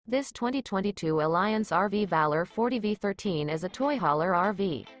This 2022 Alliance RV Valor 40V13 is a toy hauler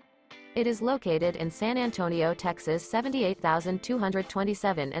RV. It is located in San Antonio, Texas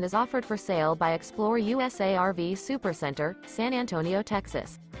 78227 and is offered for sale by ExploreUSA RV Supercenter, San Antonio,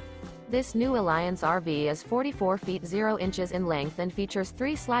 Texas. This new Alliance RV is 44 feet 0 inches in length and features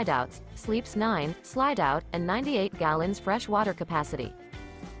 3 slideouts, sleeps 9, slideout, and 98 gallons fresh water capacity.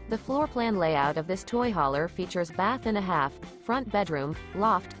 The floor plan layout of this toy hauler features bath and a half, front bedroom,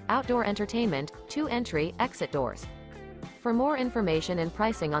 loft, outdoor entertainment, 2 entry/exit doors. For more information and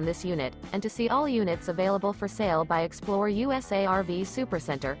pricing on this unit, and to see all units available for sale by ExploreUSA RV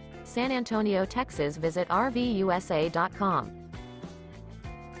Supercenter, San Antonio, Texas, visit RVUSA.com.